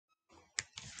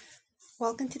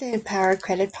Welcome to the Empower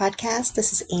Credit Podcast.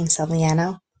 This is Aim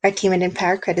Salmiano. Our team at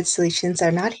Empower Credit Solutions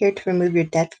are not here to remove your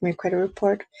debt from your credit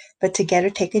report, but together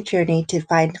take a journey to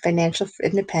find financial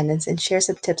independence and share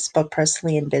some tips about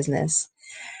personally and business.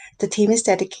 The team is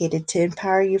dedicated to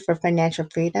empower you for financial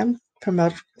freedom,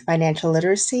 promote financial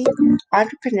literacy,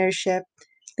 entrepreneurship,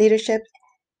 leadership,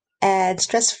 and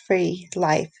stress-free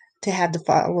life to have the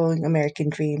following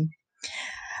American dream.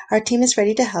 Our team is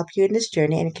ready to help you in this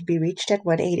journey and it can be reached at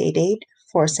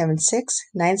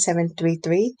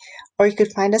 1-888-476-9733, or you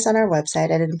could find us on our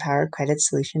website at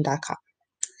empowercreditsolution.com.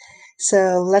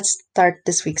 So let's start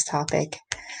this week's topic.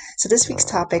 So this week's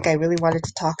topic, I really wanted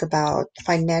to talk about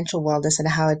financial wellness and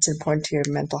how it's important to your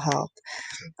mental health.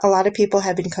 A lot of people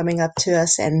have been coming up to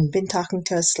us and been talking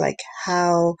to us like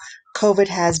how COVID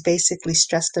has basically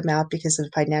stressed them out because of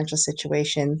the financial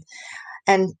situation.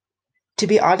 And to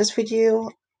be honest with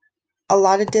you, a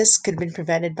lot of this could have been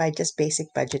prevented by just basic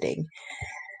budgeting.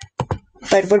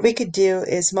 But what we could do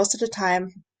is most of the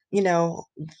time, you know,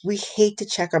 we hate to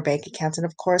check our bank accounts. And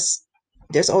of course,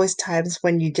 there's always times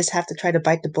when you just have to try to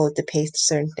bite the bullet to pay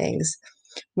certain things.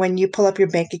 When you pull up your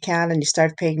bank account and you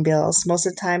start paying bills, most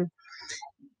of the time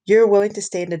you're willing to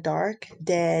stay in the dark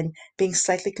than being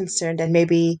slightly concerned that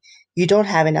maybe you don't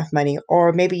have enough money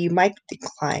or maybe you might be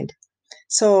declined.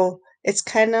 So it's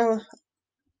kind of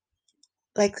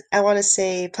like I want to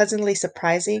say pleasantly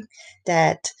surprising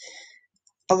that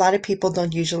a lot of people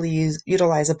don't usually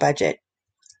utilize a budget.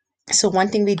 So one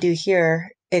thing we do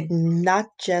here, and not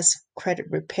just credit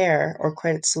repair or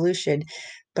credit solution,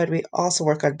 but we also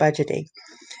work on budgeting.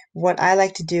 What I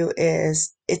like to do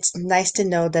is it's nice to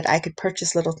know that I could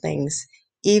purchase little things,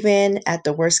 even at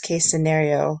the worst case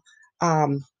scenario,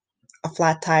 um, a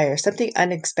flat tire, something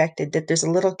unexpected, that there's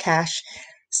a little cash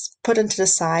put into the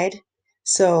side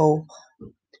so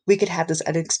we could have those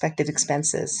unexpected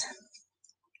expenses.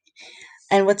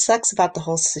 And what sucks about the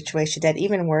whole situation, that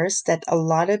even worse, that a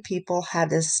lot of people have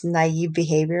this naive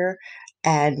behavior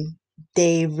and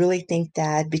they really think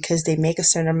that because they make a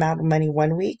certain amount of money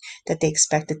one week, that they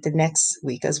expect it the next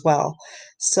week as well.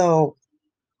 So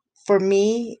for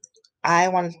me, I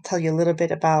want to tell you a little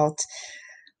bit about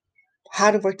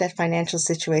how to work that financial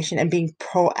situation and being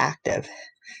proactive.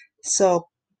 So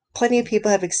plenty of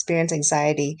people have experienced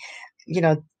anxiety, you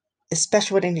know,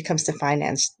 especially when it comes to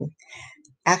finance.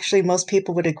 Actually, most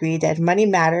people would agree that money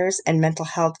matters and mental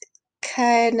health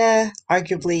kind of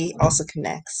arguably also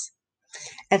connects.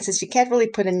 And since you can't really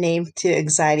put a name to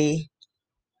anxiety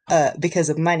because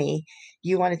of money,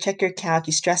 you want to check your account,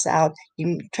 you stress out,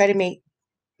 you try to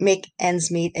make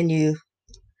ends meet, and you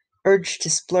urge to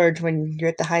splurge when you're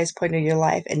at the highest point of your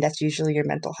life, and that's usually your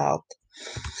mental health.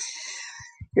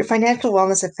 Your financial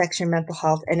wellness affects your mental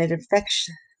health, and it affects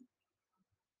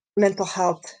mental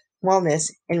health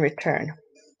wellness in return.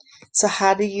 So,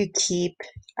 how do you keep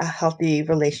a healthy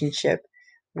relationship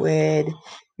with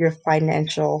your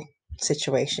financial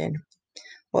situation?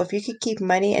 Well, if you could keep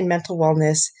money and mental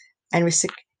wellness and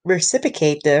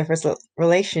reciprocate the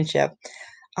relationship,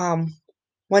 um,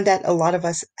 one that a lot of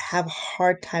us have a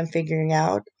hard time figuring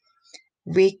out,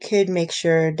 we could make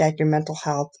sure that your mental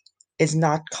health is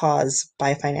not caused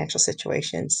by financial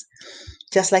situations.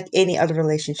 Just like any other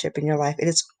relationship in your life, it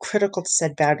is critical to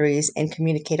set boundaries and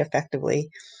communicate effectively.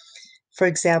 For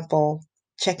example,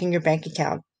 checking your bank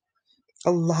account.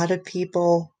 A lot of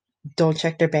people don't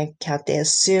check their bank account. They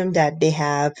assume that they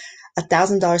have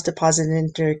 $1,000 deposited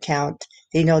into their account.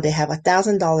 They know they have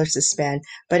 $1,000 to spend,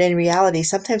 but in reality,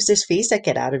 sometimes there's fees that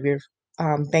get out of your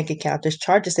bank account. There's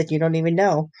charges that you don't even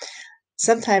know.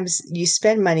 Sometimes you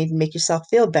spend money to make yourself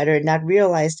feel better and not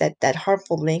realize that that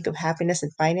harmful link of happiness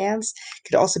and finance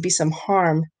could also be some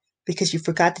harm because you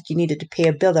forgot that you needed to pay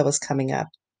a bill that was coming up.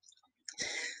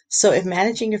 So if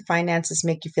managing your finances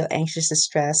make you feel anxious or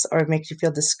stressed or makes you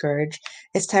feel discouraged,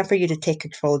 it's time for you to take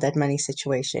control of that money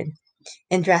situation.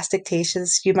 In drastic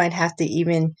cases, you might have to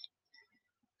even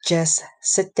just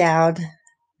sit down,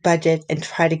 budget, and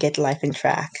try to get life in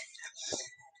track.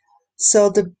 So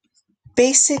the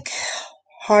basic,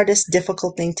 hardest,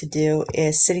 difficult thing to do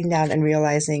is sitting down and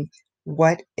realizing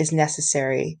what is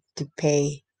necessary to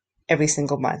pay every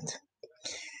single month.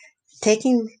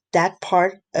 Taking that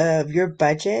part of your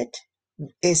budget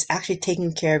is actually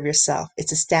taking care of yourself.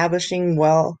 It's establishing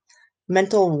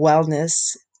mental wellness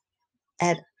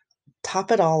and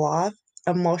top it all off,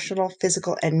 emotional,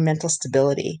 physical, and mental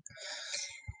stability.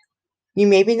 You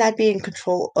maybe not be in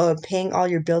control of paying all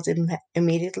your bills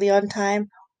immediately on time,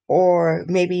 or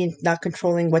maybe not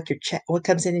controlling what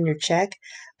comes in your check,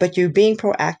 but you're being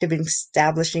proactive in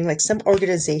establishing like some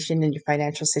organization in your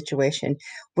financial situation,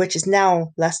 which is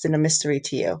now less than a mystery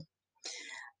to you.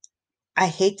 I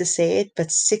hate to say it, but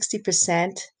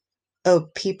 60%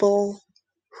 of people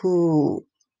who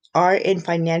are in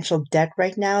financial debt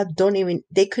right now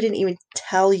they couldn't even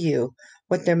tell you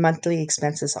what their monthly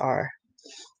expenses are.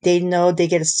 They know they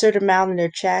get a certain amount in their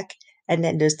check, and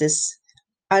then there's this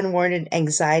unwarranted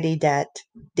anxiety that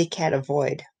they can't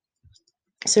avoid.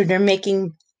 So they're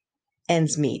making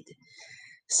ends meet.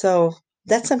 So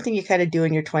that's something you kind of do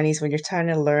in your 20s when you're trying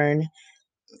to learn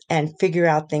and figure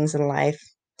out things in life.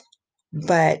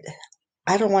 But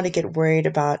I don't want to get worried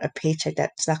about a paycheck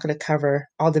that's not going to cover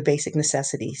all the basic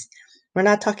necessities. We're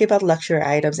not talking about luxury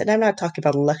items, and I'm not talking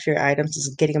about luxury items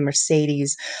as getting a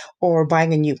Mercedes or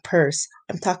buying a new purse.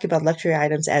 I'm talking about luxury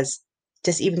items as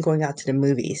just even going out to the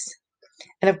movies.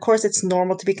 And of course, it's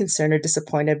normal to be concerned or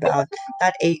disappointed about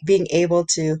being able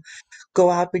to go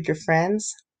out with your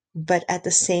friends. But at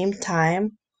the same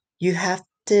time, you have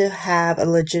to have a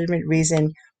legitimate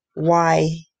reason why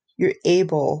you're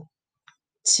able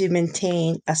to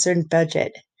maintain a certain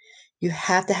budget. You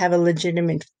have to have a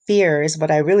legitimate fear, is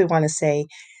what I really want to say.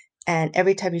 And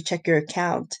every time you check your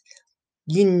account,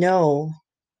 you know,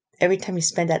 every time you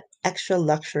spend that extra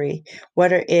luxury,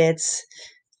 whether it's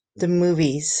the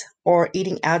movies or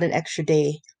eating out an extra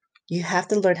day, you have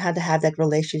to learn how to have that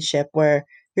relationship where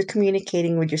you're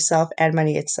communicating with yourself and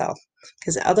money itself,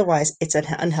 because otherwise it's an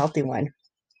unhealthy one.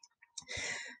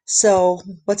 So,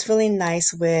 what's really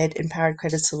nice with Empowered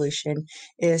Credit Solution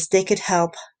is they could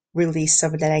help release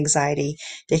some of that anxiety.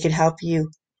 They could help you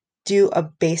do a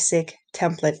basic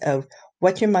template of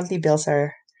what your monthly bills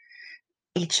are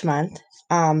each month.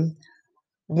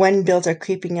 When bills are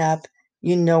creeping up,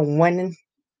 you know when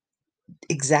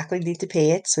exactly need to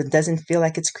pay it so it doesn't feel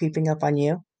like it's creeping up on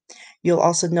you. You'll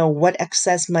also know what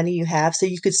excess money you have so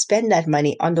you could spend that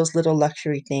money on those little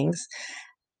luxury things.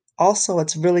 Also,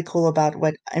 what's really cool about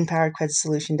what Empowered Credit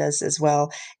Solution does as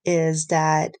well is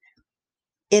that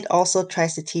it also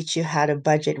tries to teach you how to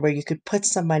budget where you could put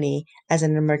some money as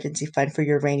an emergency fund for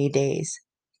your rainy days.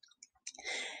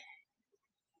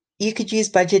 You could use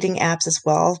budgeting apps as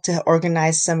well to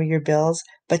organize some of your bills,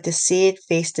 but to see it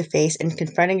face to face and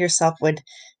confronting yourself with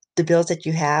the bills that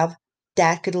you have,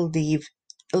 that could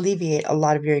alleviate a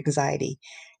lot of your anxiety.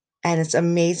 And it's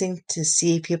amazing to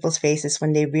see people's faces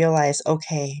when they realize,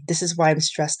 okay, this is why I'm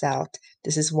stressed out.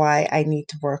 This is why I need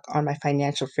to work on my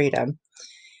financial freedom.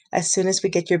 As soon as we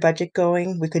get your budget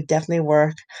going, we could definitely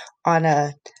work on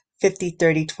a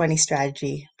 50-30-20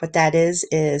 strategy. What that is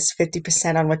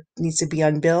 50% on what needs to be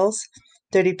on bills,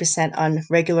 30% on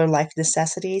regular life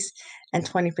necessities, and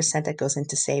 20% that goes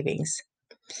into savings.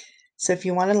 So if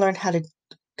you want to learn how to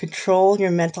control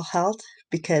your mental health,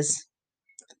 because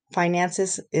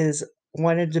finances is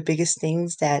one of the biggest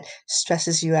things that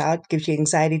stresses you out, gives you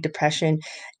anxiety, depression,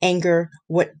 anger,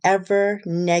 whatever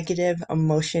negative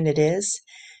emotion it is,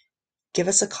 give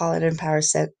us a call at Empower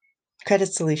Credit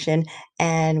Solution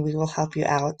and we will help you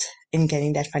out in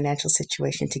getting that financial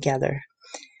situation together.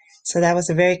 So that was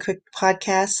a very quick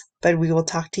podcast, but we will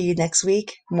talk to you next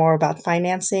week more about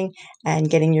financing and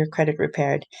getting your credit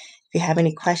repaired. If you have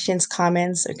any questions,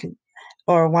 comments,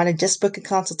 or want to just book a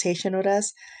consultation with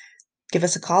us, give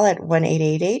us a call at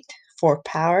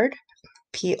 1-888-4POWERED,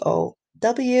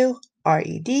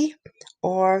 POWRED,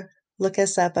 or look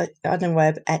us up on the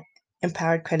web at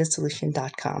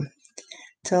empoweredcreditsolution.com.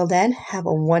 Till then, have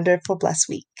a wonderful, blessed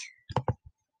week.